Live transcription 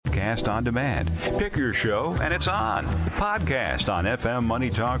podcast on demand. Pick your show and it's on. Podcast on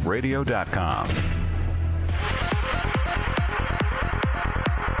FMMoneyTalkRadio.com.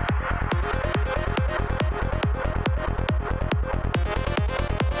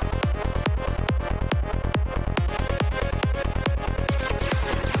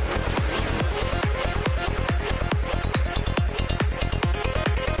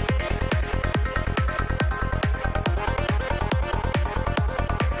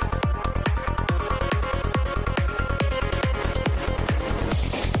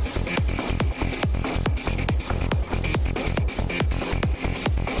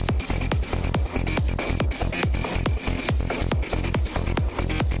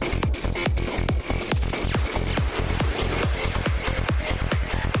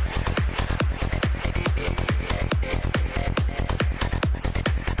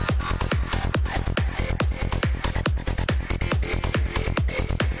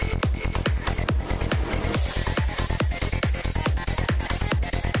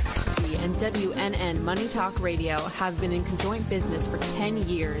 WNN Money Talk Radio have been in conjoint business for 10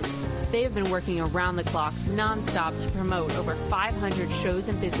 years. They have been working around the clock, nonstop, to promote over 500 shows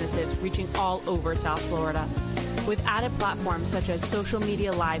and businesses reaching all over South Florida. With added platforms such as social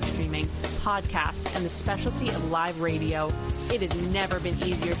media live streaming, podcasts, and the specialty of live radio, it has never been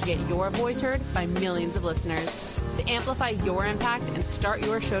easier to get your voice heard by millions of listeners. To amplify your impact and start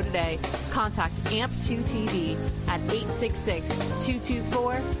your show today, contact AMP2TV at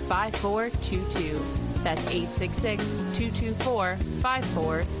 866-224-5422. That's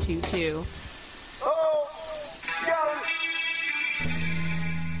 866-224-5422. Oh,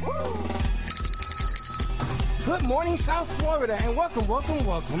 good morning, South Florida, and welcome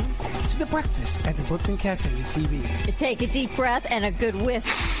to the breakfast at the Brooklyn Cafe TV. Take a deep breath and a good whiff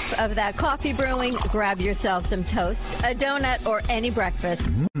of that coffee brewing. Grab yourself some toast, a donut, or any breakfast.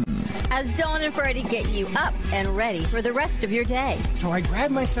 As Dawn and Freddie get you up and ready for the rest of your day. So I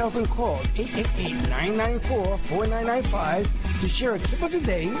grabbed myself and called 888-994-4995 to share a tip of the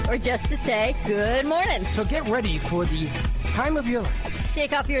day. Or just to say good morning. So get ready for the time of your life.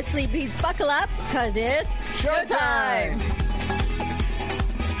 Shake off your sleepies, buckle up, because it's showtime.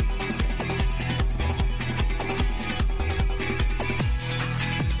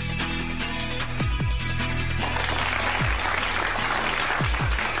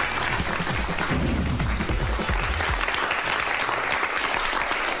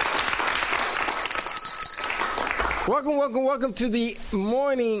 Welcome to the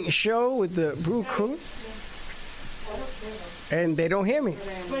morning show with the Brew Crew. And they don't hear me.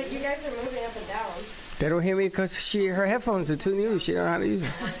 But you guys are moving up and down. They don't hear me because her headphones are too new. She don't know how to use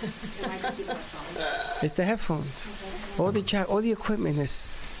them. It's the headphones. All the equipment is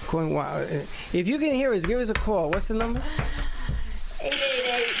going wild. If you can hear us, give us a call. What's the number?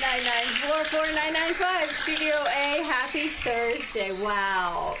 888-994-4995. Studio A, happy Thursday.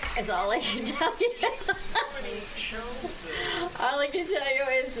 Wow. That's all I can tell you. All I can tell you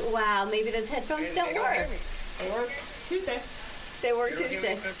is, wow, maybe those headphones don't work. They work Tuesday. They work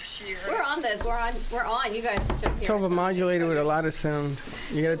Tuesday. We're on this. We're on. You guys just don't hear. It's over modulated with a lot of sound.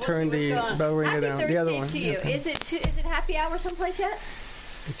 You got to turn the bell ringer down. Happy the other Thursday one. to you. Is it happy hour someplace yet?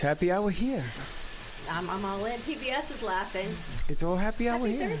 It's happy hour here. I'm all in. PBS is laughing. It's all happy hour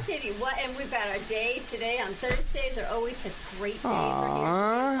here. Happy Thursday to you. And we've got our day today. On Thursdays are always such great days. Aww.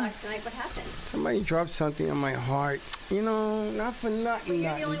 We're here tonight. What happened? Somebody dropped something on my heart. You know, not for nothing.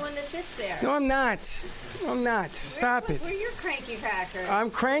 Well, you're the only one that sits there. No, I'm not. Stop it. Where are your cranky crackers? I'm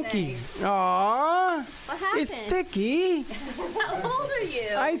cranky. Today? Aww. What happened? It's sticky. How old are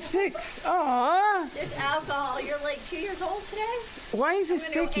you? I'm 6. Aww. There's alcohol. You're like 2 years old today? Why is it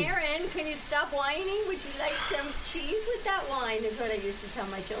sticky? Aaron, can you stop whining? Would you like some cheese with that wine? Is what I used to tell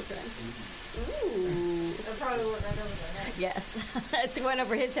my children. Ooh. That probably went right over their neck. Yes. That's went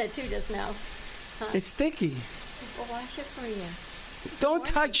over his head too just now. Huh? It's sticky. We'll wash it for you. Don't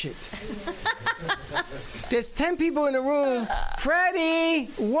touch it. There's 10 people in the room. Freddie,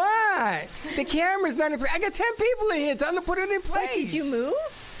 what? The camera's not in place. I got 10 people in here. Time to put it in place. Wait, did you move?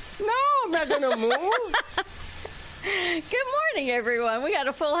 No, I'm not going to move. Good morning, everyone. We got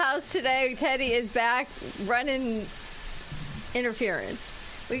a full house today. Teddy is back running interference.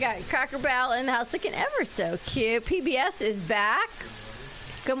 We got Cracker Barrel in the house looking ever so cute. PBS is back.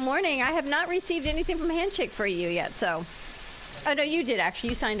 Good morning. I have not received anything from Handshake for you yet, so... Oh, no, you did, actually.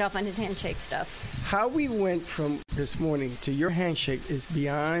 You signed off on his handshake stuff. How we went from this morning to your handshake is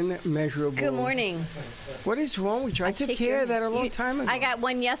beyond measurable. Good morning. What is wrong with you? I took care of that a long time ago. I got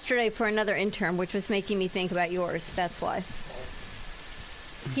one yesterday for another intern, which was making me think about yours. That's why.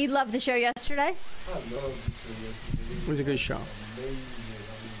 He loved the show yesterday? It was a good show.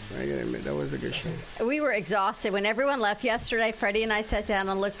 I gotta admit, that was a good show. We were exhausted. When everyone left yesterday, Freddie and I sat down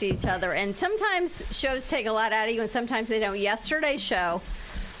and looked at each other. And sometimes shows take a lot out of you, and sometimes they don't. Yesterday's show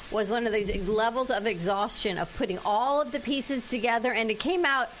was one of those levels of exhaustion of putting all of the pieces together, and it came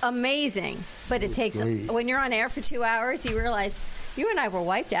out amazing. But it takes, when you're on air for 2 hours, you realize you and I were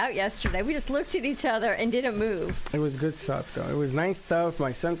wiped out yesterday. We just looked at each other and didn't move. It was good stuff, though. It was nice stuff.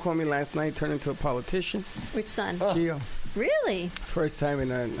 My son called me last night, turned into a politician. Which son? Gio. Really? First time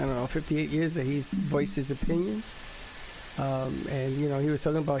in, 58 years that he's voiced his opinion. And, he was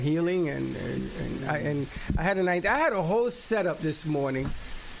talking about healing. And I had a whole setup this morning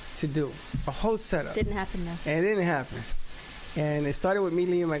to do. A whole setup. Didn't happen, though. And it didn't happen. And it started with me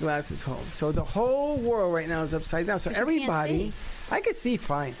leaving my glasses home. So the whole world right now is upside down. So But everybody, I can see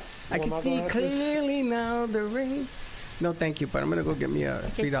fine. I can see clearly now the rain. No, thank you, but I'm going to go get me a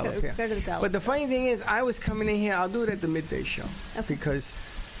 $3 pair. Go to the bell. But the funny thing is, I was coming in here. I'll do it at the midday show. Okay. Because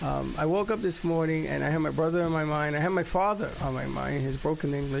I woke up this morning and I had my brother on my mind. I had my father on my mind, his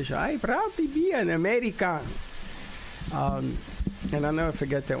broken English. Ay, proud to be an American. And I'll never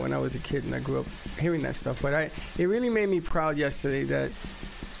forget that when I was a kid and I grew up hearing that stuff. But it really made me proud yesterday that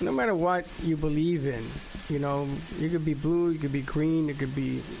no matter what you believe in, you could be blue, you could be green, you could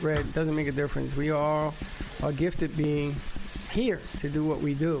be red. It doesn't make a difference. We all are gifted being here to do what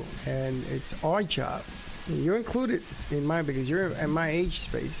we do. And it's our job. And you're included in mine because you're in my age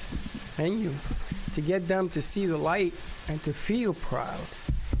space. And you. To get them to see the light and to feel proud.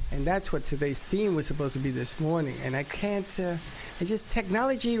 And that's what today's theme was supposed to be this morning. And I can't,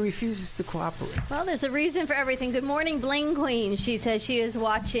 technology refuses to cooperate. Well, there's a reason for everything. Good morning, Bling Queen. She says she is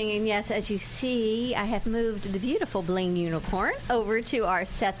watching. And yes, as you see, I have moved the beautiful Bling Unicorn over to our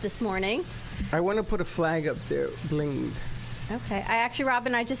set this morning. I want to put a flag up there, blinged. Okay.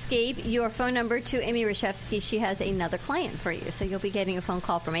 Robin, I just gave your phone number to Amy Reshevsky. She has another client for you. So you'll be getting a phone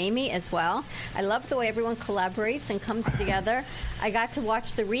call from Amy as well. I love the way everyone collaborates and comes together. I got to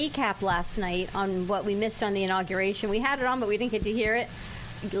watch the recap last night on what we missed on the inauguration. We had it on, but we didn't get to hear it.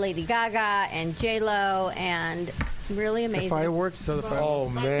 Lady Gaga and J-Lo and really amazing. The fireworks? Oh,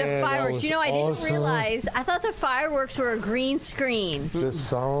 man. The fireworks. That was I didn't awesome. realize. I thought the fireworks were a green screen. The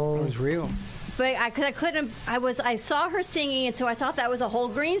song. It was real. But I saw her singing, and so I thought that was a whole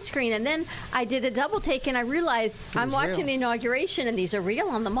green screen. And then I did a double take, and I realized I'm watching real. the inauguration, and these are real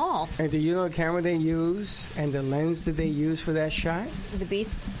on the mall. And do you know the camera they use and the lens that they use for that shot? The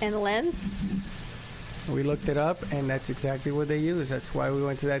beast and the lens. We looked it up, and that's exactly what they use. That's why we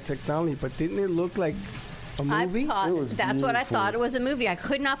went to that technology. But didn't it look like a movie? That's what I thought. It was a movie. I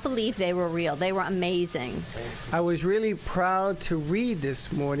could not believe they were real. They were amazing. I was really proud to read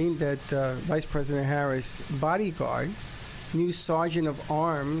this morning that Vice President Harris' bodyguard, new sergeant of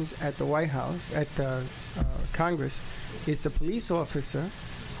arms at the White House, at Congress, is the police officer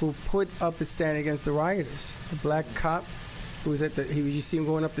who put up a stand against the rioters. The black cop who was you see him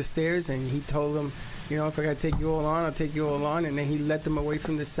going up the stairs, and he told them, if I got to take you all on, I'll take you all on. And then he led them away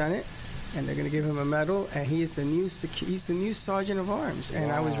from the Senate. And they're going to give him a medal, and he's the new sergeant of arms.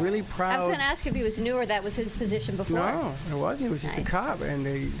 And I was really proud. I was going to ask if he was new or that was his position before. No, it wasn't. He was just a cop, and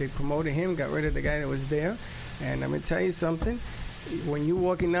they promoted him, got rid of the guy that was there. And I'm going to tell you something. When you're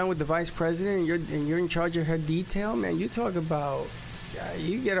walking down with the vice president and you're in charge of her detail, man, you talk about.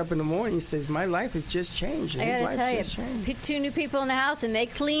 You get up in the morning and says, "My life has just changed." I got to tell you, 2 new people in the house, and they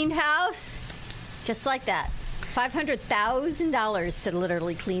cleaned house just like that. $500,000 to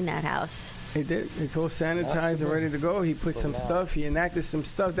literally clean that house. He did. It's all sanitized and ready to go. He put some stuff. He enacted some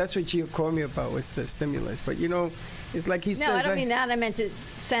stuff. That's what Gio called me about was the stimulus. But, it's like he says. No, I don't mean that. I meant to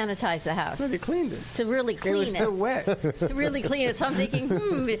sanitize the house. No, they cleaned it. To really clean it. It was still wet. To really clean it. So I'm thinking,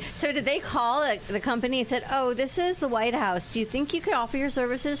 So did they call the company and said, oh, this is the White House. Do you think you could offer your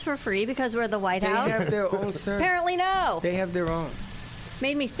services for free because we're the White House? They have their own service. Apparently no. They have their own.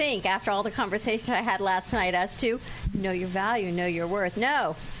 Made me think after all the conversation I had last night as to know your value, know your worth.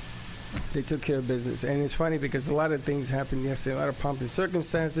 No. They took care of business. And it's funny because a lot of things happened yesterday, a lot of pomp and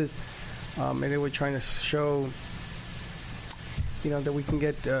circumstances, and they were trying to show, that we can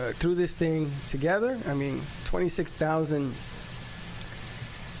get through this thing together. I mean, 26,000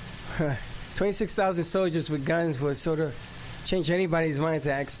 soldiers with guns would sort of change anybody's mind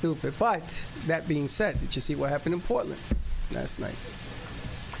to act stupid. But that being said, did you see what happened in Portland last night?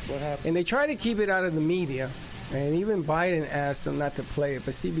 What happened? And they try to keep it out of the media, and even Biden asked them not to play it,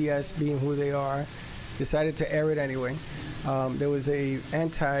 but CBS, being who they are, decided to air it anyway. There was a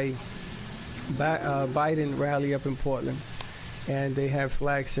anti-Biden rally up in Portland, and they have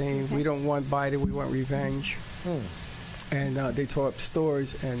flags saying, "We don't want Biden, we want revenge." And they tore up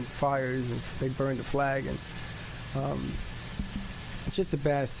stores and fires, and they burned the flag. And It's just a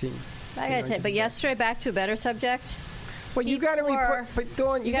bad scene. I gotta tell you, but yesterday, back to a better subject. But you got to report. But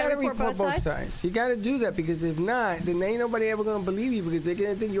Dawn, you got to report both sides. You got to do that, because if not, then ain't nobody ever going to believe you, because they're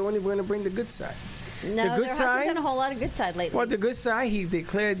going to think you're only going to bring the good side. No, the good there side, hasn't been a whole lot of good side lately. Well, the good side, he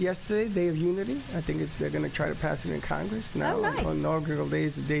declared yesterday Day of Unity. I think they're going to try to pass it in Congress now. Oh, nice. On inaugural day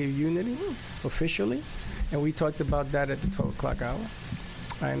is the Day of Unity, officially. And we talked about that at the 12 o'clock hour.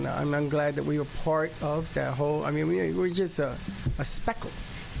 And I'm glad that we were part of that whole. I mean, we're just a speckle.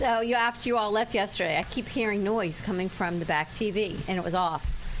 So after you all left yesterday, I keep hearing noise coming from the back TV, and it was off.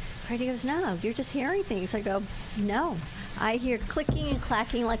 Freddie goes, "No, you're just hearing things." I go, "No, I hear clicking and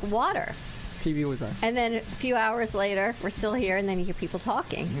clacking like water." TV was on. And then a few hours later, we're still here, and then you hear people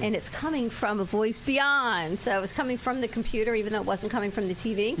talking. Mm-hmm. And it's coming from a voice beyond. So it was coming from the computer, even though it wasn't coming from the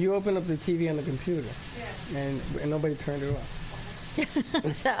TV. You open up the TV on the computer, and nobody turned it off.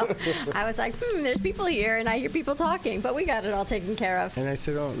 So I was like, there's people here, and I hear people talking. But we got it all taken care of. And I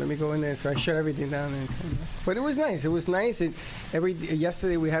said, oh, let me go in there. So I shut everything down. But it was nice. It was nice.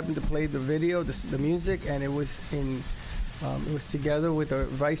 Yesterday we happened to play the video, the music, and it was in... it was together with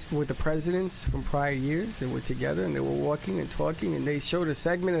the presidents from prior years. They were together and they were walking and talking, and they showed a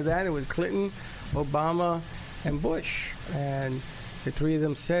segment of that. It was Clinton, Obama, and Bush, and the three of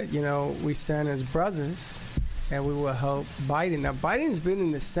them said, we stand as brothers, and we will help Biden. Now, Biden's been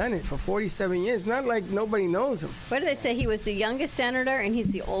in the Senate for 47 years. Not like nobody knows him. What did they say? He was the youngest senator, and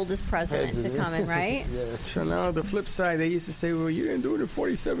he's the oldest president to come in, right? Yeah. So now the flip side, they used to say, well, you didn't do it in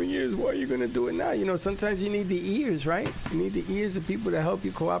 47 years. Why are you going to do it now? Sometimes you need the ears, right? You need the ears of people to help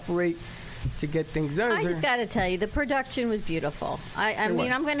you cooperate to get things done. I just got to tell you, the production was beautiful. I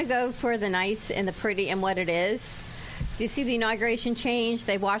mean, I'm going to go for the nice and the pretty and what it is. You see the inauguration change.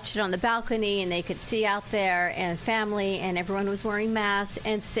 They watched it on the balcony, and they could see out there, and family, and everyone was wearing masks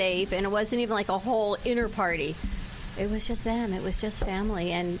and safe, and it wasn't even like a whole inner party. It was just them. It was just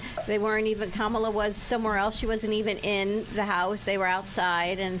family, and they weren't even. Kamala was somewhere else. She wasn't even in the house. They were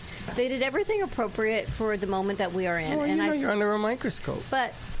outside, and they did everything appropriate for the moment that we are in. Well, you're under a microscope.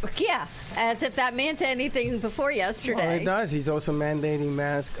 But yeah, as if that meant anything before yesterday. Well, it does. He's also mandating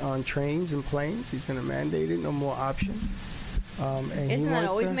masks on trains and planes. He's going to mandate it. No more option. Isn't that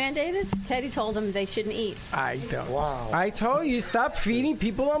always mandated? Teddy told them they shouldn't eat. I don't. Wow. I told you, stop feeding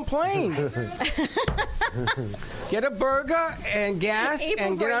people on planes. Get a burger and gas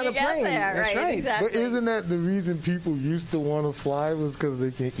and get on a plane. That's right. Exactly. But isn't that the reason people used to want to fly, was because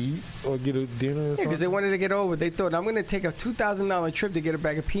they can eat or get a dinner or something? Because they wanted to get over. They thought, I'm going to take a $2,000 trip to get a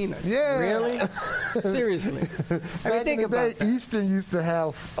bag of peanuts. Yeah. Really? Seriously. Back in the day, Eastern used to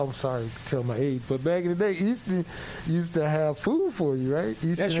have, I'm sorry to tell my age, but back in the day, Eastern used to have food for you, right?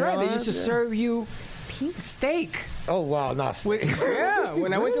 Eastern That's right. Airlines, They used to serve you steak. Oh, wow. Not steak.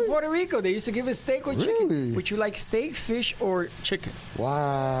 When I went to Puerto Rico, they used to give us steak or chicken. Really? Would you like steak, fish, or chicken?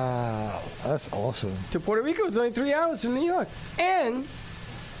 Wow. That's awesome. To Puerto Rico, it was only 3 hours from New York. And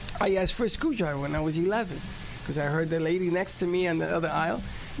I asked for a screwdriver when I was 11, because I heard the lady next to me on the other aisle.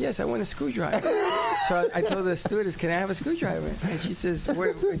 Yes, I want a screwdriver. So I told the stewardess, can I have a screwdriver? And she says,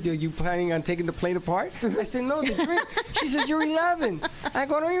 are you planning on taking the plane apart? I said, no, the drink. She says, you're 11. I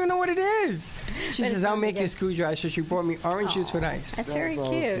go, I don't even know what it is. She says, I'll make you a screwdriver. So she brought me orange juice with ice. That's very cute.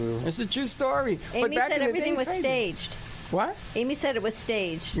 Awesome. It's a true story. Amy said everything was staged. What? Amy said it was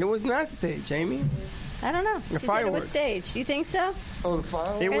staged. It was not staged, Amy. I don't know. She said it was staged. You think so? Oh, the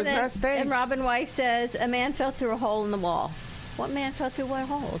fireworks? It was then, not staged. And Robin Weiss says, a man fell through a hole in the wall. What man fell through what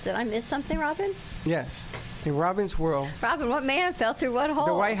hole? Did I miss something, Robin? Yes. In Robin's world. Robin, what man fell through what hole?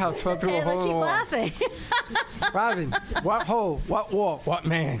 The White House fell through a hole in the wall. Laughing. Robin, what hole? What wall? What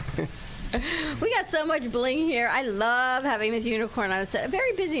man? We got so much bling here. I love having this unicorn on set. A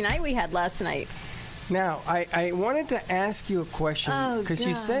very busy night we had last night. Now, I wanted to ask you a question, because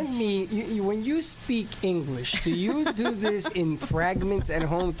you sent me, when you speak English, do you do this in fragments at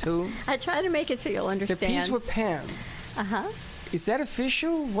home too? I try to make it so you'll understand. The piece with Pam. Uh-huh. Is that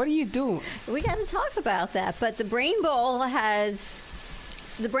official? What are you doing? We got to talk about that. But the Brain Bowl that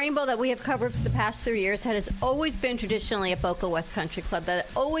we have covered for the past 3 years has always been traditionally at Boca West Country Club.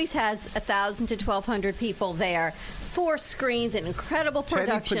 That always has 1,000 to 1,200 people there. 4 screens, an incredible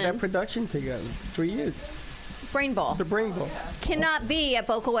production. Teddy put that production together. 3 years. Brain Bowl. The Brain Bowl. Cannot be at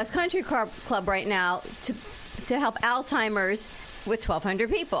Boca West Country Club right now to help Alzheimer's with 1,200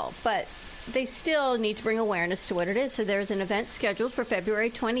 people. But they still need to bring awareness to what it is. So there's an event scheduled for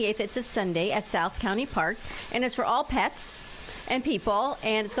February 28th. It's a Sunday at South County Park, and it's for all pets and people,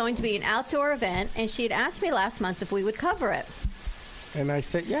 and it's going to be an outdoor event. And she had asked me last month if we would cover it. And I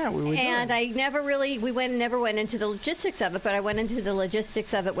said, yeah, we would. And I never went into the logistics of it, but I went into the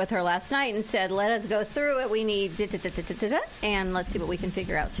logistics of it with her last night and said, let us go through it. We need and let's see what we can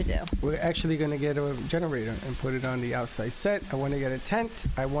figure out to do. We're actually going to get a generator and put it on the outside set. I want to get a tent.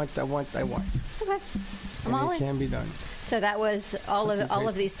 I want. Okay. I'm all it in. can be done. So that was all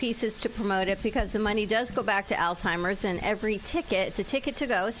of these pieces to promote it, because the money does go back to Alzheimer's, and every ticket, it's a ticket to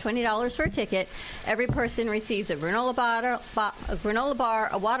go, it's $20 for a ticket. Every person receives a granola bar,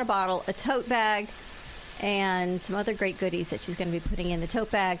 a water bottle, a tote bag, and some other great goodies that she's going to be putting in the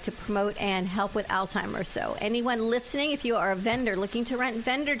tote bag to promote and help with Alzheimer's. So anyone listening, if you are a vendor looking to rent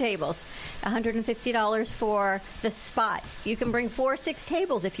vendor tables, $150 for the spot. You can bring 4 or 6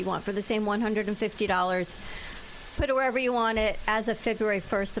 tables if you want for the same $150. Put it wherever you want it. As of February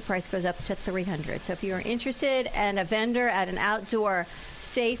 1st, the price goes up to $300. So if you're interested and a vendor at an outdoor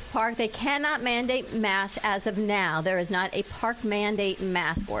safe park, they cannot mandate masks as of now. There is not a park mandate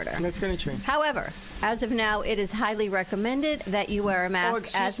mask order. And that's going to change. However, as of now, it is highly recommended that you wear a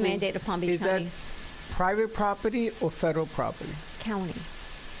mask as mandated at Palm Beach County. Is that private property or federal property? County.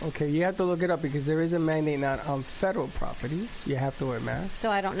 Okay, you have to look it up because there is a mandate now on federal properties. You have to wear masks.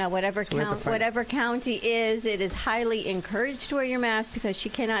 So I don't know. Whatever county is, it is highly encouraged to wear your mask, because she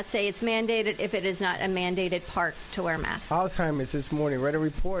cannot say it's mandated if it is not a mandated park to wear a mask. Alzheimer's this morning, read a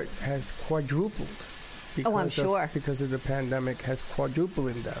report, has quadrupled. I'm sure. Because of the pandemic, has quadrupled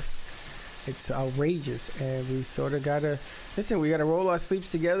in deaths. It's outrageous, and we sort of got to, we got to roll our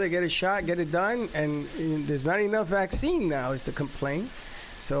sleeves together, get a shot, get it done, and there's not enough vaccine now is the complaint.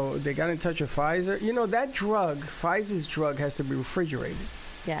 So they got in touch with Pfizer. You know, that drug, Pfizer's drug, has to be refrigerated.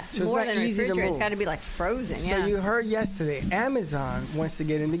 Yeah, so more it's not than easy to refrigerated. move. It's got to be like frozen. So yeah. you heard yesterday, Amazon wants to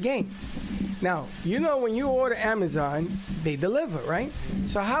get in the game. Now, you know when you order Amazon, they deliver, right?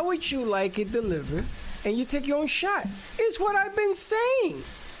 So how would you like it delivered and you take your own shot? It's what I've been saying.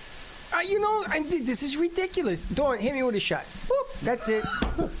 This is ridiculous. Dawn, hit me with a shot. Whoop, that's it.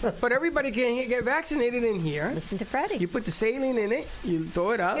 But everybody can get vaccinated in here. Listen to Freddie. You put the saline in it. You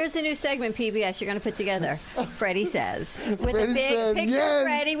throw it up. Here's the new segment, PBS, you're going to put together. Freddie says. With Freddie a big said, picture yes. of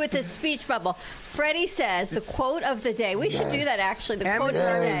Freddie with a speech bubble. Freddie says the quote of the day. We should do that, actually. The quote of the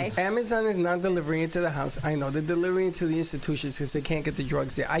day. Amazon is not delivering it to the house. I know. They're delivering it to the institutions because they can't get the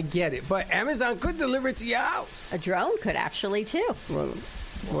drugs there. I get it. But Amazon could deliver it to your house. A drone could actually, too. Well,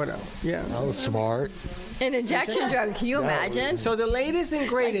 whatever. Yeah. That was smart. An injection drug. Can you imagine? So the latest and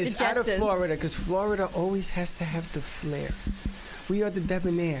greatest Like out of Jetsons. Florida, because Florida always has to have the flair. We are the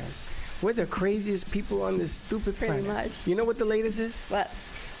debonaires. We're the craziest people on this stupid Pretty planet. much. You know what the latest is? What?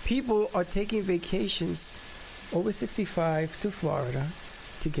 People are taking vacations over 65 to Florida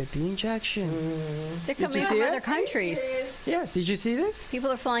to get the injection. They're Did coming you from see other it? countries. Yes. Did you see this? People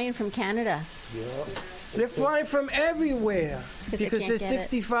are flying from Canada. They're flying from everywhere they because can't they're get it.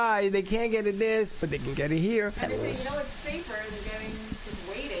 65. They can't get it this, but they can get it here. And they say, it's safer than just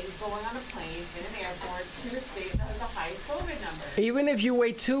waiting, going on a plane in an airport to a state that has the highest COVID number. Even if you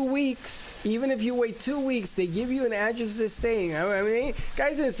wait 2 weeks, they give you an address to stay. I mean,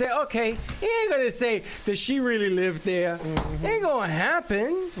 guys gonna say, okay, he ain't gonna say, does she really live there? Ain't gonna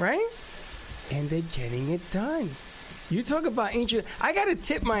happen, right? And they're getting it done. You talk about ancient. I gotta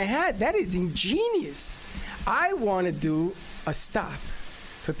tip my hat. That is ingenious. I want to do a stop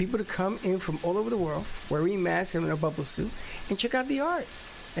for people to come in from all over the world, wearing masks, having a bubble suit, and check out the art,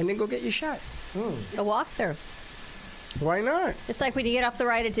 and then go get your shot. A walkthrough. Why not? It's like when you get off the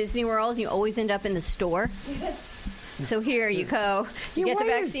ride at Disney World, you always end up in the store. So here you go. You Yeah, get the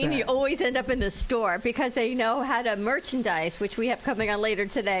why is vaccine, that? you always end up in the store because they know how to merchandise, which we have coming on later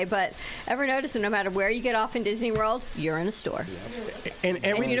today. But ever notice that no matter where you get off in Disney World, you're in a store. And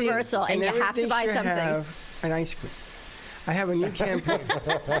everything, Universal, and you have to everything buy should something. Have an ice cream. I have a new campaign.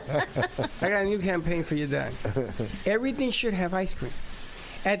 I got a new campaign for your dad. Everything should have ice cream.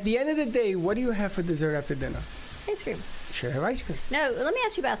 At the end of the day, what do you have for dessert after dinner? Ice cream. Should have ice cream. No, let me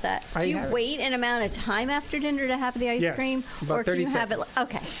ask you about that. I Do you have it. wait an amount of time after dinner to have the ice Yes, cream? about Or can 30 you have it? seconds.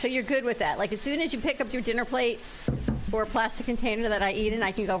 Okay, so you're good with that. Like as soon as you pick up your dinner plate or a plastic container that I eat in,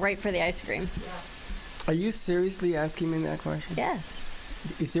 I can go right for the ice cream. Are you seriously asking me that question? Yes.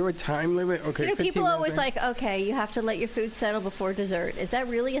 Is there a time limit? Okay, You know, 15 people minutes always in. like, okay, you have to let your food settle before dessert. Is that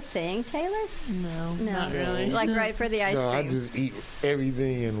really a thing, Taylor? No, No. not really. Like right for the ice No, I cream. just eat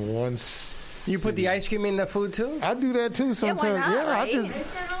everything in one. You put the ice cream in the food too? I do that too sometimes. not, Yeah, right? I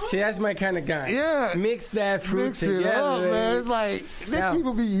just See, that's my kind of guy. Yeah. Mix that fruit mix together. it up, man. It's like Now,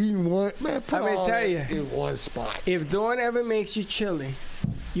 people be eating one. Man, put I'm gonna all tell that you. in one spot. If Dawn ever makes you chili,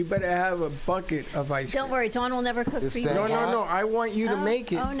 you better have a bucket of ice cream. Don't worry, Dawn will never cook It's for you. that No, hot? no, no. I want you to Oh,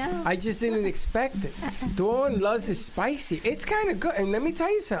 make it. oh, no. I just didn't expect it. Dawn loves it spicy. It's kind of good. And let me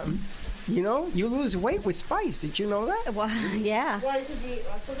tell you something. You know, you lose weight with spice. Did you know that? Well, yeah. Why? Because you eat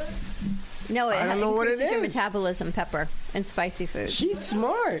less of it? No, it I don't know what it increases your is. metabolism, pepper, and spicy foods. She's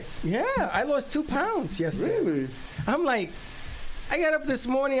smart. Yeah, I lost 2 pounds yesterday. Really? I'm like, I got up this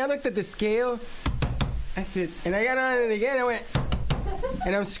morning. I looked at the scale. I said, and I got on it again. I went,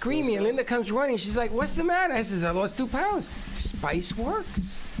 and I'm screaming. And Linda comes running. She's like, "What's the matter?" I says, "I lost 2 pounds. Spice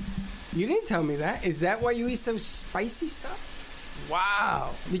works." You didn't tell me that. Is that why you eat some spicy stuff?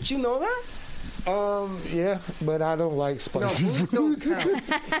 Wow. Did you know that? Yeah, but I don't like No, spicy booze don't foods.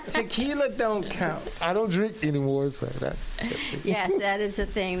 count. Tequila don't count. I don't drink anymore, so that's Yes, that is the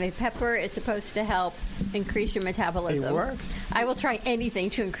thing. The pepper is supposed to help increase your metabolism. It works. I will try anything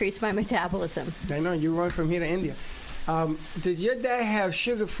to increase my metabolism. I know you run from here to India. Does your dad have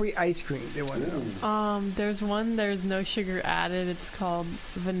sugar-free ice cream? They want to know. There's one. There's no sugar added. It's called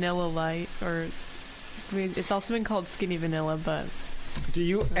Vanilla Light, or it's also been called Skinny Vanilla. But Do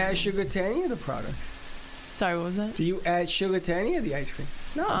you add sugar to any of the products? sorry, what was that? Do you add sugar to any of the ice cream?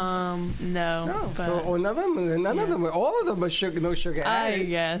 No. No. No. But So none of them, all of them are sugar, no sugar I added.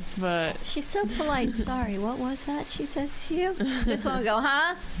 guess, but She's so polite. Sorry, what was that she says to you? This one will go,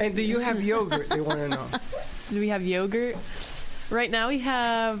 huh? And do you have yogurt? They want to know. do we have yogurt? Right now we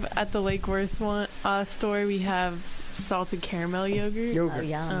have at the Lake Worth store. We have salted caramel yogurt. Oh, Yogurt.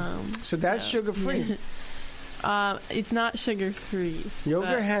 yum. So that's sugar-free. It's not sugar free.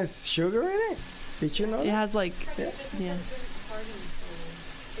 Yogurt has sugar in it? Did you know It that? has like yeah.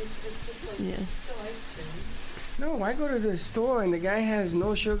 Yeah. No, I go to the store and the guy has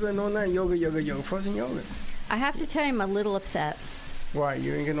no sugar, no nothing. Yogurt, frozen yogurt. I have to tell you, I'm a little upset. Why?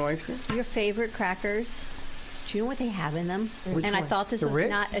 You ain't get no ice cream? Your favorite crackers, do you know what they have in them? Which and I one? thought this The was Ritz?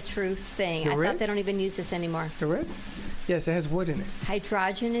 not a true thing. The I Ritz? thought they don't even use this anymore. The Ritz? Yes, it has wood in it.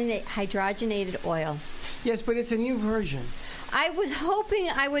 Hydrogenated oil. Yes, but it's a new version. I was hoping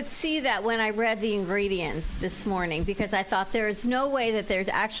I would see that when I read the ingredients this morning because I thought there is no way that there's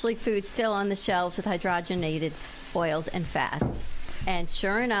actually food still on the shelves with hydrogenated oils and fats. And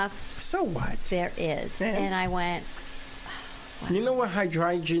sure enough, So what? there is. Yeah. And I went, You know what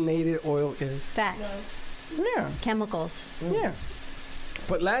hydrogenated oil is? fat, Yeah, chemicals. yeah.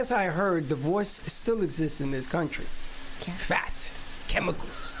 But last I heard, divorce still exists in this country. Yeah. Fat,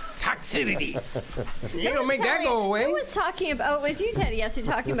 chemicals, toxicity. You ain't gonna make that go away. Who was talking about? Oh, it was you, Teddy. Yes, you're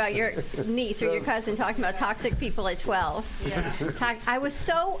talking about your niece or your cousin talking about toxic people at 12. Yeah. I was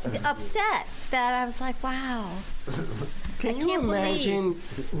so upset that I was like, wow. Can I you can't imagine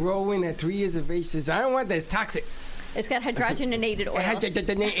Rowan at 3 years of age says, "I don't want that. It's toxic." It's got hydrogenated oil.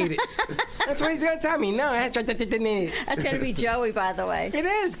 Hydrogenated. That's what he's gonna tell me. No, hydrogenated. That's going to be Joey, by the way. It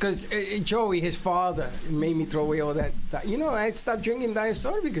is because Joey, his father, made me throw away all that. You know, I stopped drinking diet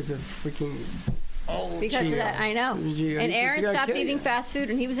soda because of freaking. Because of that, I know. Gee, And this is Aaron gonna stopped kill you. eating fast food,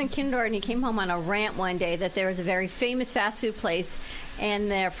 and he was in kindergarten. He came home on a rant one day that there was a very famous fast food place, and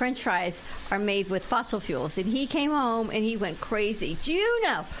their French fries are made with fossil fuels. And he came home and he went crazy. Do you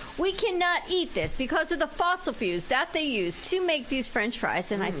know we cannot eat this because of the fossil fuels that they use to make these French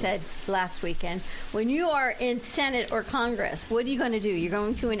fries? And I said last weekend, when you are in Senate or Congress, what are you going to do? You're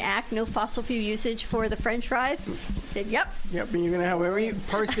going to enact no fossil fuel usage for the French fries? He said, yep. Yep, and you're gonna have every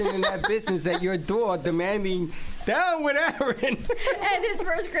person in that business at your door demanding down with Aaron. And his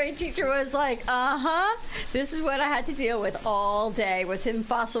first grade teacher was like, this is what I had to deal with all day, was him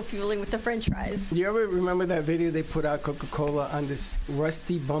fossil fueling with the French fries. Do you ever remember that video they put out Coca-Cola on this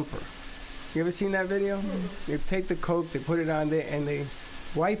rusty bumper? You ever seen that video? They take the Coke, they put it on there, and they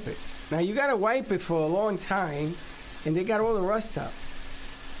wipe it. Now, you got to wipe it for a long time, and they got all the rust out.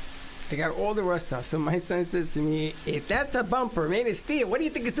 They got all the rust out. So my son says to me, if that's a bumper made of steel, what do you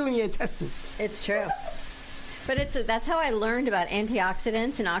think it's doing in your intestines? It's true. But that's how I learned about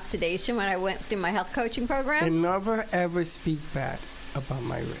antioxidants and oxidation when I went through my health coaching program. And never, ever speak bad about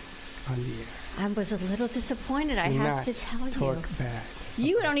my Ritz on the air. I was a little disappointed, I Do have not to tell talk you. bad.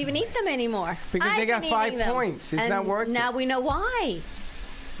 You don't even eat them anymore. Because they I've got been 5 eating them. points. It's And not worth it. Now we know why.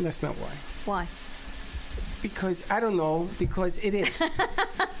 That's not why. Why? Because I don't know. Because it is.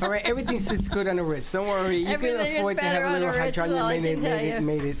 All right, everything sits good on the Ritz. Don't worry. You Everything can is afford to better have a on little the Ritz, is all I can tell you.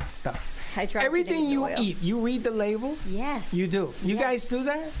 hydrogenated stuff. Hydrogenated Everything you oil. eat, you read the label. Yes. You do. You Yes. guys do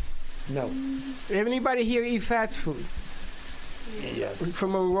that? no. Anybody here eat fast food? Yes.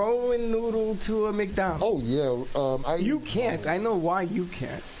 From a Rowan noodle to a McDonald's. Oh yeah. I You eat- can't. I know why you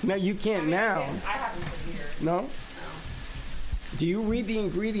can't. No, you can't now. I haven't for years. No? Do you read the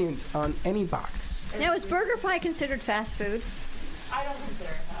ingredients on any box? Now, is burger pie considered fast food? I don't consider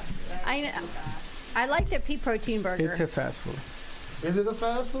it fast food. I know. I like the pea protein burger. It's a fast food. Is it a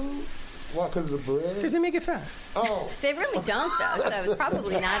fast food? What, because of the bread? Because they make it fast. Oh. They really don't, though, so it's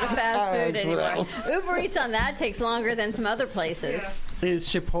probably not a fast food That's anymore. right. Uber Eats on that takes longer than some other places. Is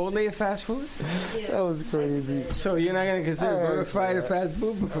Chipotle a fast food? That was crazy. So you're not going to consider BurgerFi a fast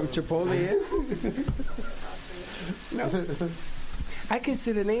food before Chipotle is? No. I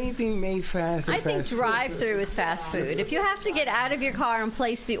consider anything made fast a I think fast food. drive-through is fast food. If you have to get out of your car and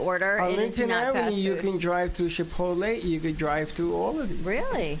place the order, On it is Lincoln not Avenue, fast you food. can drive through Chipotle. You could drive through all of these.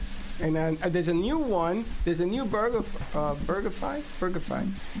 Really? And there's a new one. There's a new BurgerFi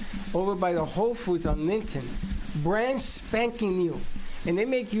over by the Whole Foods on Linton. Brand spanking new. And they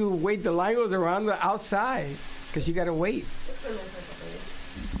make you wait. The line goes around the outside because you got to wait.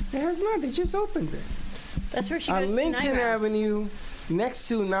 It has not. They just opened it. That's where she goes On to Linton 9 rounds. Avenue, next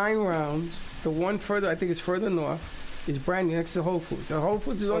to 9 Rounds, the one further, I think it's further north, is brand new next to Whole Foods. So Whole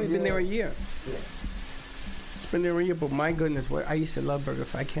Foods has only been there a year. Yeah. It's been there a year, but my goodness, what I used to love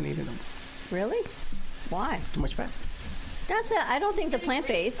BurgerFi. I can't eat it no more. Really? Why? Too much fat. Not that. I don't think the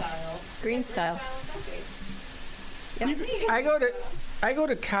plant-based. Green style. Yep. I go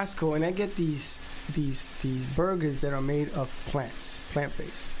to Costco and I get these burgers that are made of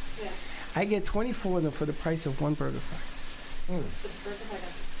plant-based. Yeah. I get 24 of them for the price of one BurgerFi.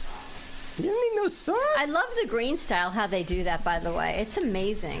 You don't need no sauce. I love the green style, how they do that, by the way. It's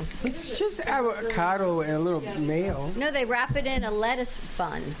amazing. It's just avocado and a little mayo. No, they wrap it in a lettuce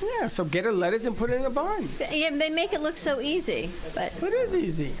bun. Yeah, so get a lettuce and put it in a bun. Yeah, they make it look so easy, but It is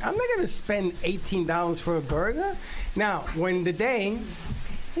easy. I'm not going to spend $18 for a burger. Now, when the day,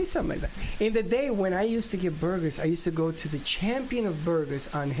 it's something like that. In the day when I used to get burgers, I used to go to the Champion of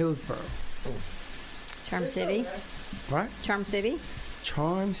Burgers on Hillsborough. Charm City. What? Charm City.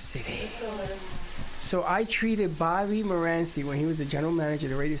 Charm City. So I treated Bobby Moranci, when he was the general manager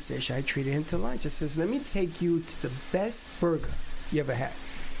of the radio station, I treated him to lunch. I says, let me take you to the best burger you ever had.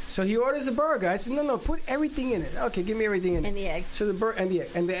 So he orders a burger. I said, no, put everything in it. Okay, give me everything in it. And the egg. So the and the egg.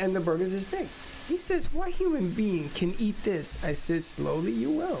 And the burger's this big. He says, what human being can eat this? I said, slowly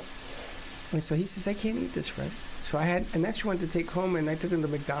you will. And so he says, I can't eat this, Fred. So I had an extra one to take home, and I took him to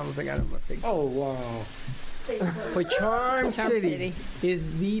McDonald's. I got him a big. Oh, wow. But Charm City. City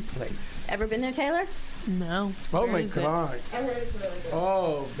is the place. Ever been there, Taylor? No. Oh Where my is it? God! I heard it's really good.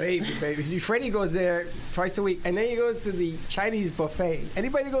 Oh baby! See, Freddie goes there twice a week, and then he goes to the Chinese buffet.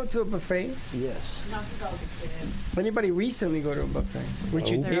 Anybody go to a buffet? Yes. Not since I was a kid. Anybody recently go to a buffet? Would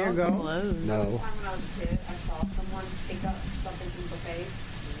you No. They're dare all go? closed. No. One time when I was a kid, I saw someone pick up something from the buffet,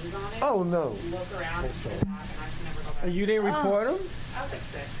 sneeze on it, Oh, no. look around, and sorry. sit back, and I could never go back. You didn't report him? I was like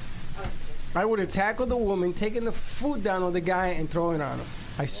 6. I was a kid. I would have tackled the woman, taken the food down on the guy, and thrown it on him.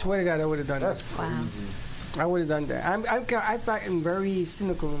 I swear to God, I would have done That's that. Wow. I would have done that. I've gotten very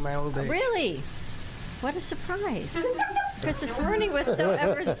cynical in my old days. Really? What a surprise. Because this morning was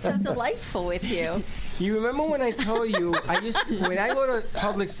so delightful with you. You remember when I told you when I go to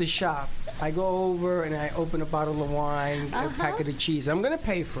Publix to shop, I go over and I open a bottle of wine, a packet of cheese. I'm gonna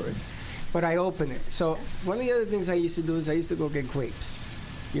pay for it, but I open it. So one of the other things I used to do is I used to go get grapes.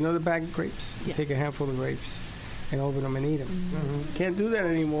 You know the bag of grapes? You Yeah. take a handful of grapes and open them and eat them. Can't do that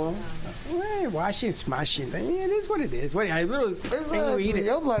anymore. Well, washing, smashing. I mean, it is what it is. What I really eat Exactly. it.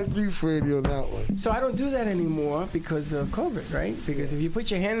 I'm like you, Freddie, on that one. So I don't do that anymore because of COVID, right? Because if you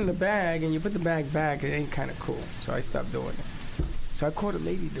put your hand in the bag and you put the bag back, it ain't kind of cool. So I stopped doing it. So I caught a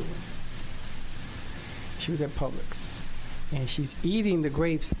lady doing it. She was at Publix. And she's eating the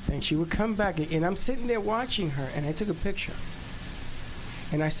grapes. And she would come back. And I'm sitting there watching her. And I took a picture.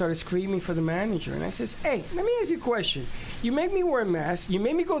 And I started screaming for the manager. And I says, hey, let me ask you a question. You make me wear a mask. You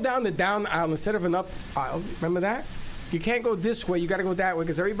made me go down the down aisle instead of an up aisle. Remember that? You can't go this way. You got to go that way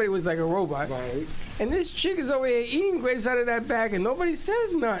because everybody was like a robot. Right. And this chick is over here eating grapes out of that bag and nobody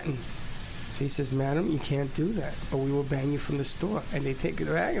says nothing. So he says, madam, you can't do that or we will ban you from the store. And they take it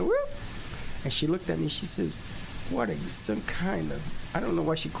back and whoop. And she looked at me. She says, what are you, some kind of, I don't know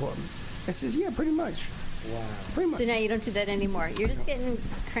what she called me. I says, yeah, pretty much. Wow. Pretty much. So now you don't do that anymore. You're just getting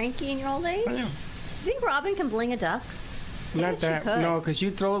cranky in your old age? I know. You think Robin can bling a duck? Not she that. could. No, because you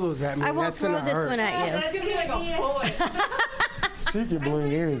throw those at me. I and won't that's throw gonna this hurt. one at you. That's gonna be like a bullet. She can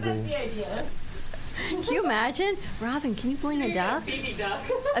bling anything. That's the idea. Can you imagine? Robin, can you bling a duck? Baby duck.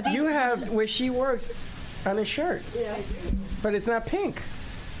 A baby- You have where she works on a shirt, Yeah. but it's not pink.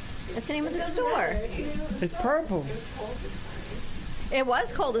 That's the name of the store. It's purple. It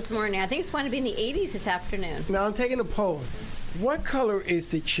was cold this morning. I think it's going to be in the 80s this afternoon. Now I'm taking a poll. What color is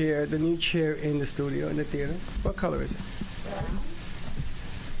the chair, the new chair in the studio, in the theater? What color is it?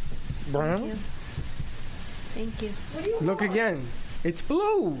 Brown? Thank you. Look again. It's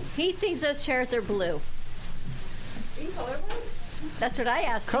blue. He thinks those chairs are blue. Are you colorblind? That's what I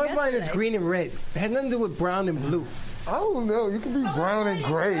asked him Colorblind is yesterday. green and red. It has nothing to do with brown and blue. I don't know. You can be brown and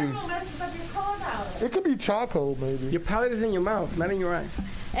gray. No, messes up your color palette. It could be charcoal, maybe. Your palette is in your mouth, not in your eye.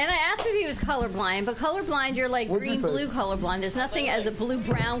 And I asked if he was colorblind, but colorblind, you're like What'd you say? green-blue colorblind. There's nothing as a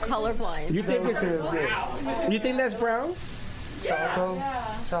blue-brown colorblind. You think it's you think that's brown? Charcoal?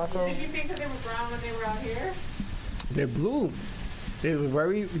 Yeah. Charcoal? Did you think that they were brown when they were out here? They're blue. They're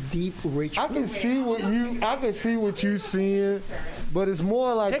very deep, rich. I can see what you seeing, but it's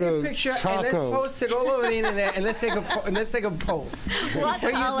more like Take a picture and let's charcoal. post it all over the internet and let's take a poll. What do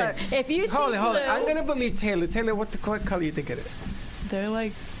you color? think? If you see Hold blue, it. I'm gonna believe Taylor. Taylor, what color you think it is? They're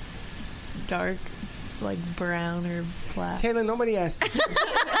like dark, like brown or black. Taylor, nobody asked.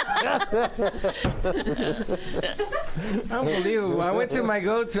 Unbelievable. I went to my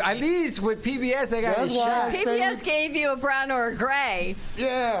go-to. At least with PBS, I got a That's why shot. I stay PBS with- gave you a brown or a gray.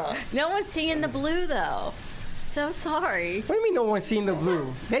 Yeah. No one's seeing the blue though. So sorry. What do you mean no one's seen the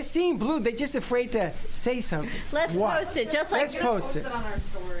blue? They're seeing blue. They're just afraid to say something. Let's What? post it, just like Let's post Post it. it on our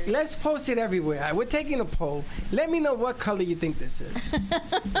story. Let's post it everywhere. We're taking a poll. Let me know what color you think this is.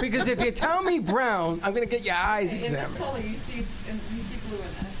 Because if you tell me brown, I'm going to get your eyes In this examined. color, you see blue in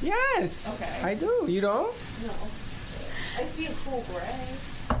that. Yes. Okay. I do. You don't? No. I see a cool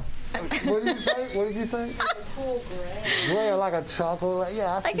gray. What did you say? What did you say? A cool gray. Gray, like a charcoal. Like,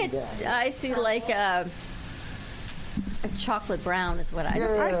 yeah, I see that. I see like a chocolate brown is what I see.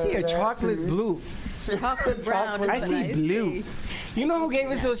 Yeah. I see a that chocolate too. blue. Chocolate brown. Chocolate I is what see blue. You know who gave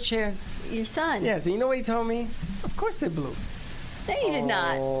us those chairs? Your son. Yes. And you know what he told me? Of course they're blue. No, you did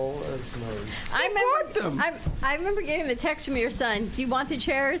not. Oh, that's nice. I remember. bought them. I remember getting the text from your son. Do you want the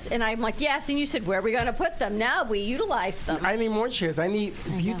chairs? And I'm like, yes. And you said, where are we going to put them? Now we utilize them. I need more chairs. I need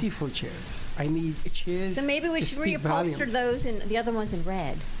beautiful chairs. I need chairs. So maybe we that should speak reupholster volumes. those and the other ones in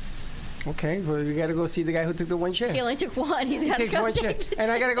red. Okay, well, we got to go see the guy who took the one chair. He only took one. He's He got to takes go. one chair.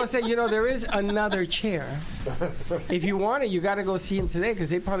 And I got to go say, there is another chair. If you want it, you got to go see him today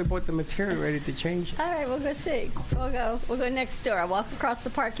because they probably bought the material ready to change it. All right, we'll go see. We'll go next door. I'll walk across the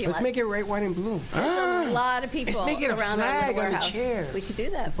parking Let's lot. make it red, white, and blue. There's a lot of people Let's make it a around our flag little on the warehouse. chair. We should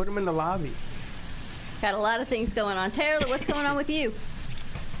do that. Put them in the lobby. Got a lot of things going on. Taylor, what's going on with you?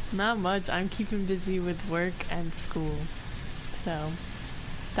 Not much. I'm keeping busy with work and school. So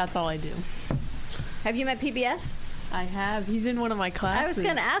that's all I do. Have you met PBS? I have. He's in one of my I classes. was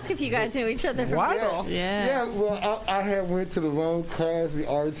going to ask if you guys knew each other from What? school. Yeah. Yeah, well, I had went to the wrong class, the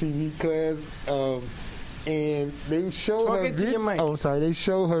RTV class, and they showed Talk her into your mic. Oh, I'm sorry. They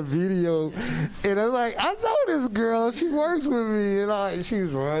showed her video, and I'm like, I know this girl. She works with me, and she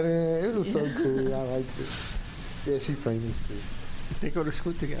was running. It was so cool. I liked it. Yeah, she's famous too. They go to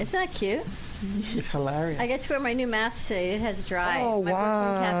school together. Isn't that cute? It's hilarious. I get to wear my new mask today. It has dry. Oh, my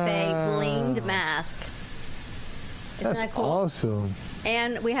wow. Brooklyn Cafe blinged mask. Isn't That's that cool? awesome.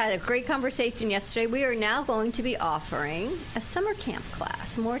 And we had a great conversation yesterday. We are now going to be offering a summer camp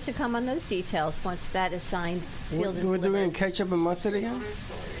class. More to come on those details once that is signed, sealed, and We're doing delivered. ketchup and mustard again?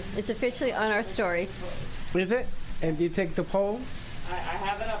 It's officially on our story. Is it? And do you take the poll? I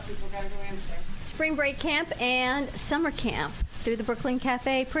have it up. People gotta go answer. Spring break camp and summer camp through the Brooklyn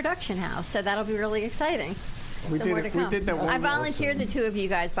Cafe production house. So that'll be really exciting. We So did more it. to We come. did that one. I volunteered the two of you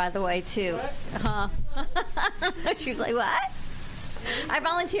guys, by the way, too. Huh? She was like, what? I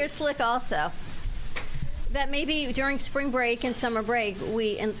volunteered Slick also. That maybe during spring break and summer break,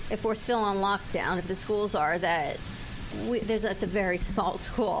 if we're still on lockdown, if the schools are, that's a very small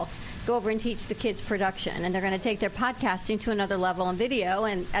school. Go over and teach the kids production, and they're going to take their podcasting to another level on video.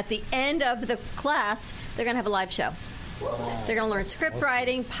 And at the end of the class, they're going to have a live show. They're going to learn script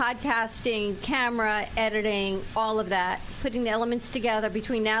writing, podcasting, camera, editing, all of that, putting the elements together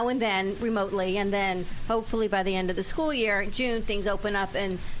between now and then remotely, and then hopefully by the end of the school year, June, things open up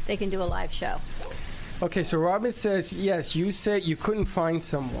and they can do a live show. Okay, so Robin says, yes, you said you couldn't find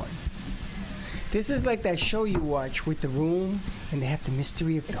someone. This is like that show you watch with The Room, and they have the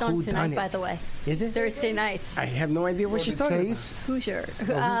mystery of It's the on who tonight, done by it. the way. Is it? Thursday nights. I have no idea what she's talking about. Chase? Hoosier.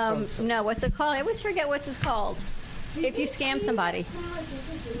 No, what's it called? I always forget what's it called. If you scam somebody.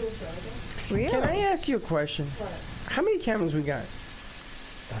 Really? Can I ask you a question? How many cameras we got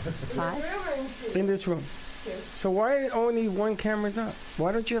 5? in this room? So why only one camera's up?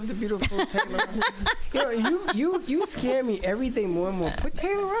 Why don't you have the beautiful Taylor up? You scare me every day more and more. Put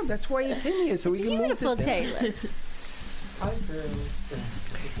Taylor up. That's why it's in here, so we can move Beautiful this down. Taylor.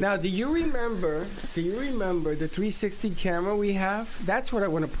 Now, do you remember the 360 camera we have? That's what I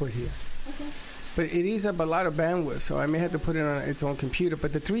want to put here. Okay. But it eats up a lot of bandwidth, so I may have to put it on its own computer.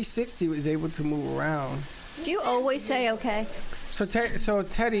 But the 360 is able to move around. Do you always say okay? So Teddy,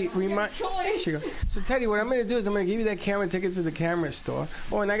 there she goes. So Teddy, what I'm going to do is I'm going to give you that camera and take it to the camera store.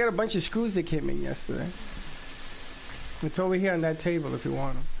 Oh, and I got a bunch of screws that came in yesterday. It's over here on that table if you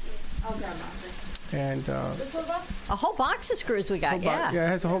want them. I'll grab mine. And A whole box of screws we got. Yeah. yeah, it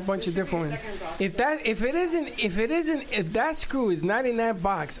has a whole bunch of different ones. If that screw is not in that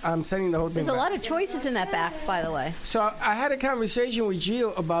box, I'm sending the whole thing There's a back. lot of choices in that box, by the way. So I had a conversation with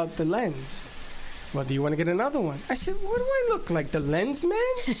Gio about the lens. Well, do you want to get another one? I said, what do I look like, the lens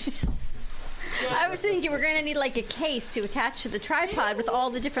man? I was thinking we're going to need like a case to attach to the tripod with all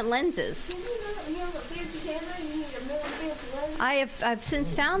the different lenses. I've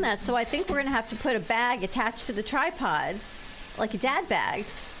since found that, so I think we're going to have to put a bag attached to the tripod, like a dad bag,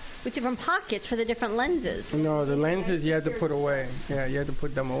 with different pockets for the different lenses. No, the lenses you had to put away. Yeah, you had to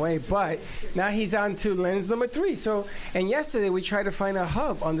put them away. But now he's on to lens number 3. So, and yesterday we tried to find a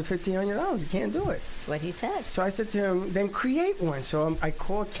hub under $1,500. You can't do it. That's what he said. So I said to him, then create one. So I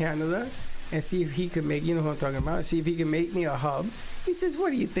called Canada and see if he could make, you know what I'm talking about, see if he can make me a hub. He says,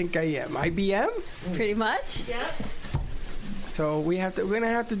 what do you think I am, IBM? Pretty much. Yeah. So we're gonna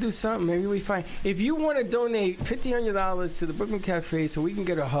have to do something. Maybe we find. If you want to donate $1,500 to the Brooklyn Cafe so we can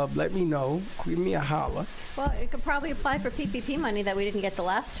get a hub, let me know. Give me a holler. Well, it could probably apply for PPP money that we didn't get the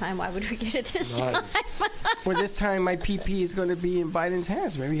last time. Why would we get it this time? Well, this time my PP is going to be in Biden's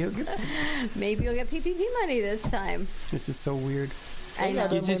hands. Maybe he'll get it. Maybe you'll get PPP money this time. This is so weird. I know.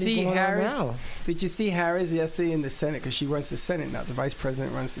 Did you see Harris? Did you see Harris yesterday in the Senate? Because she runs the Senate now. The vice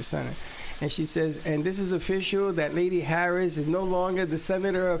president runs the Senate. And she says, and this is official, that Lady Harris is no longer the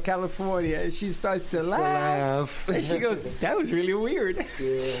senator of California. And she starts to laugh. And she goes, that was really weird.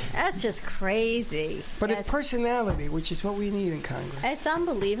 That's just crazy. But it's personality, which is what we need in Congress. It's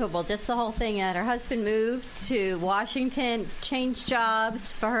unbelievable. Just the whole thing that her husband moved to Washington, changed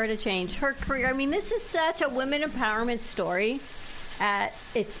jobs for her to change her career. I mean, this is such a women empowerment story at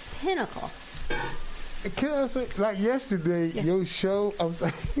its pinnacle. Can I say, like yesterday, your show,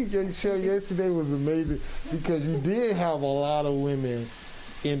 your show yesterday was amazing because you did have a lot of women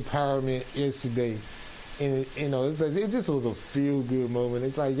empowerment yesterday. And, you know, it just was a feel-good moment.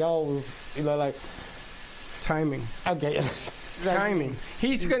 It's like y'all was, you know, like... Timing. Okay. Timing.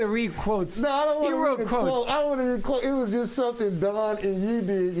 He's going to read quotes. No, I don't want to read read quotes. I don't want to read quotes. It was just something Don and you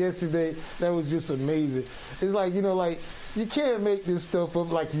did yesterday that was just amazing. It's like, you know, like, you can't make this stuff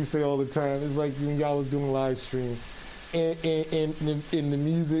up like you say all the time. It's like when y'all was doing live stream. And in the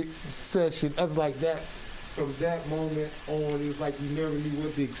music session, I was like that, from that moment on, it was like you never knew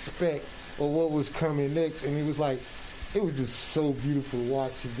what to expect or what was coming next. And it was like, it was just so beautiful to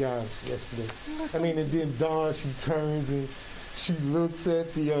watch you guys yesterday. I mean, and then Dawn, she turns and she looks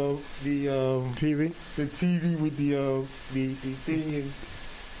at the TV with the thing, and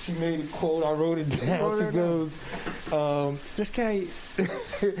she made a quote. I wrote it down. She goes, this guy.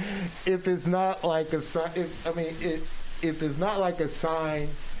 if it's not like a sign, if it's not like a sign,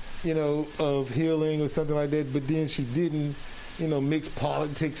 you know, of healing or something like that, but then she didn't, you know, mix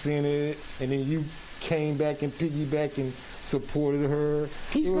politics in it, and then you came back and piggyback and supported her.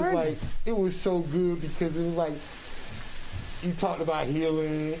 It was like, it was so good because it was like, you talked about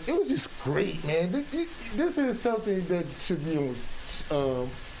healing. It was just great, man. This is something that should be on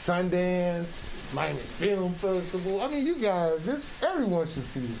Sundance, Miami Film Festival. I mean, you guys, everyone should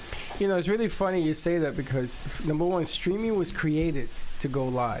see this. You know, it's really funny you say that because, number one, streaming was created to go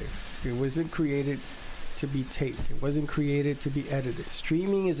live. It wasn't created to be taped. It wasn't created to be edited.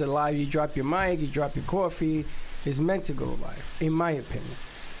 Streaming is alive. You drop your mic, you drop your coffee. It's meant to go live, in my opinion.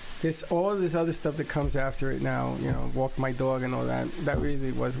 All this other stuff that comes after it now, you know, walk my dog and all that, that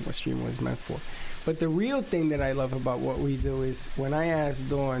really wasn't what streaming was meant for. But the real thing that I love about what we do is when I asked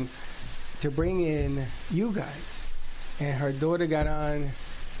Dawn to bring in you guys, and her daughter got on,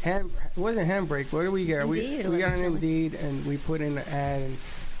 it wasn't Handbrake, what did we get? Indeed, we got on Indeed, and we put in an ad, and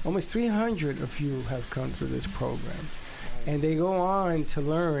almost 300 of you have come through this program. And they go on to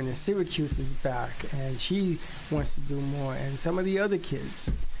learn, and Syracuse is back, and she wants to do more, and some of the other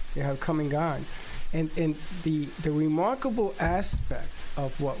kids, they have come and gone. And the remarkable aspect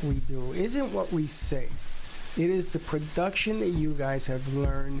of what we do isn't what we say. It is the production that you guys have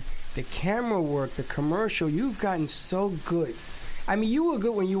learned, the camera work, the commercial. You've gotten so good. I mean, you were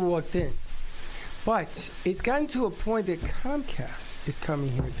good when you walked in. But it's gotten to a point that Comcast is coming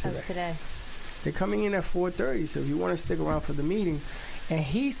here today. They're coming in at 4:30, so if you want to stick around for the meeting, and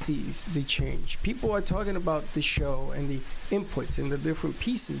he sees the change. People are talking about the show and the inputs and the different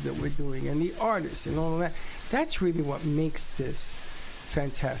pieces that we're doing and the artists and all of that. That's really what makes this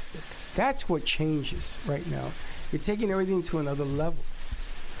fantastic. That's what changes right now. You're taking everything to another level.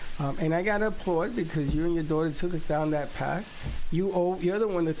 And I got to applaud because you and your daughter took us down that path. You're the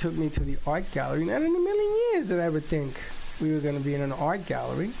one that took me to the art gallery. Not in a million years did I ever think we were going to be in an art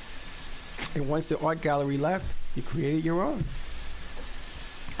gallery. And once the art gallery left, you created your own.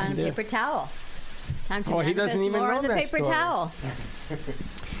 On a paper towel. Time to he doesn't even more know on the that paper story. towel.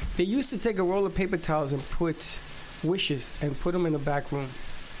 They used to take a roll of paper towels and put wishes and put them in the back room.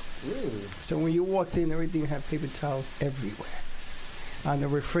 Really? So when you walked in, everything had paper towels everywhere. On the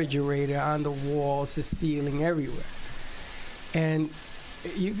refrigerator, on the walls, the ceiling, everywhere. And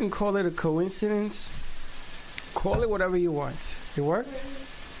you can call it a coincidence. Call it whatever you want. It worked?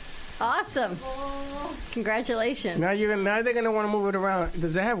 Awesome. Congratulations. Now they're going to want to move it around.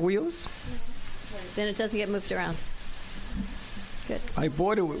 Does it have wheels? Then it doesn't get moved around. Good. I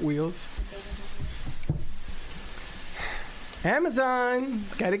bought it with wheels. Amazon,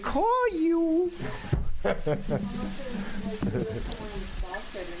 gotta call you.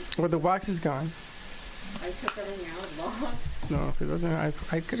 Well, the box is gone. I took everything out of the box. No, if it wasn't,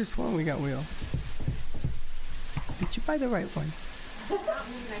 I could have sworn we got wheels. Did you buy the right one?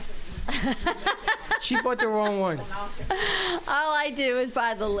 She bought the wrong one. All I do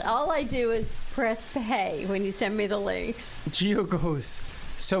is press pay when you send me the links. Gio goes,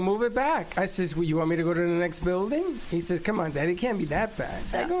 so move it back. I says, well, you want me to go to the next building? He says, come on, Dad, it can't be that bad.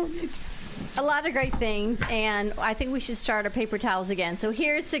 I go, it's a lot of great things, and I think we should start our paper towels again. So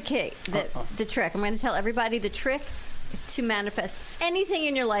here's the key, the trick. I'm going to tell everybody the trick to manifest anything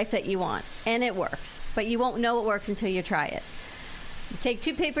in your life that you want, and it works. But you won't know it works until you try it. You take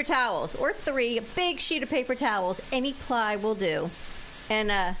 2 paper towels or 3, a big sheet of paper towels, any ply will do, and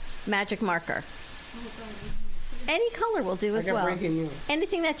a magic marker. Any color will do as well.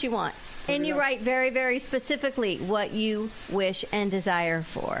 Anything that you want. And you write very, very specifically what you wish and desire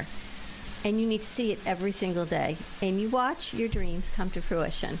for. And you need to see it every single day. And you watch your dreams come to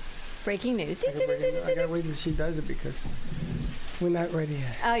fruition. Breaking news. I gotta wait till she does it because we're not ready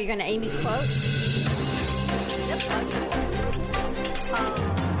yet. Oh, you're going to Amy's quote?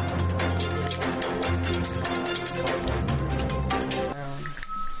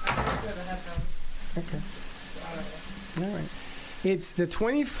 Okay. All right. It's the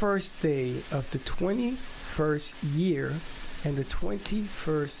 21st day of the 21st year and the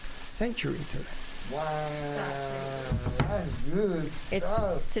 21st century today. Wow, that's good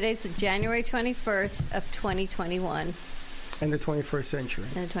stuff. Today's January 21st of 2021. And the 21st century.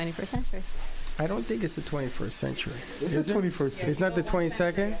 In the 21st century. I don't think it's the 21st century. It's the 21st century. It's not the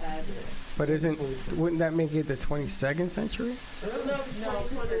 22nd? But wouldn't that make it the 22nd century? No,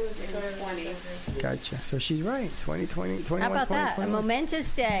 it's 20. Gotcha. So she's right. 2020, 21, How about 20, that? 21. A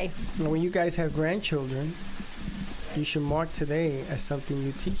momentous day. And when you guys have grandchildren, you should mark today as something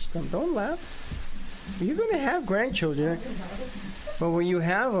you teach them. Don't laugh. You're going to have grandchildren. But when you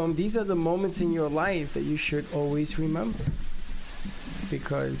have them, these are the moments in your life that you should always remember.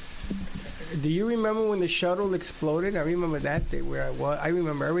 Because do you remember when the shuttle exploded? I remember that day where I was. I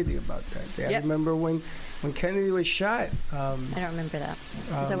remember everything about that day. Yep. I remember when Kennedy was shot. I don't remember that.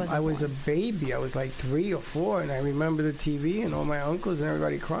 I was a baby. I was like 3 or 4, and I remember the TV and all my uncles and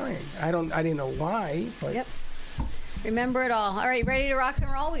everybody crying. I didn't know why, but. Yep. Remember it all. All right, ready to rock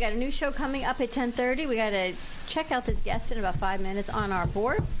and roll? We got a new show coming up at 10:30. We got to check out this guest in about 5 minutes on our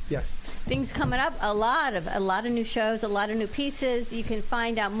board. Yes. Things coming up. A lot of new shows, a lot of new pieces. You can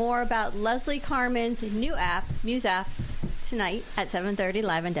find out more about Leslie Carmen's new app, Muse app, tonight at 7:30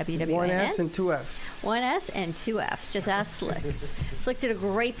 live on WWNN. 1S and 2Fs. 1S and 2Fs. Just ask Slick. Slick did a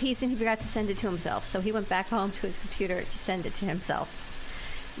great piece and he forgot to send it to himself. So he went back home to his computer to send it to himself.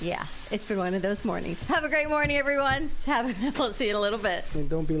 Yeah, it's been one of those mornings. Have a great morning, everyone. We'll see you in a little bit. And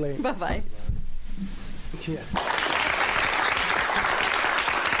don't be late. Bye-bye. Yeah.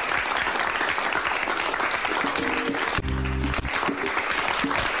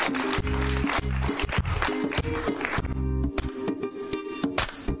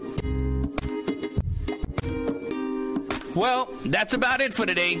 Well, that's about it for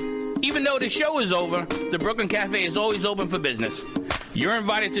today. Even though the show is over, the Brooklyn Cafe is always open for business. You're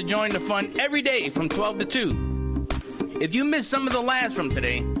invited to join the fun every day from 12 to 2. If you missed some of the laughs from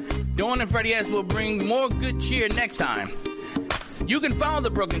today, Dawn and Freddie S. will bring more good cheer next time. You can follow the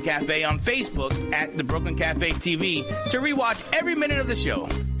Brooklyn Cafe on Facebook at the Brooklyn Cafe TV to rewatch every minute of the show.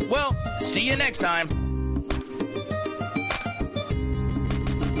 Well, see you next time.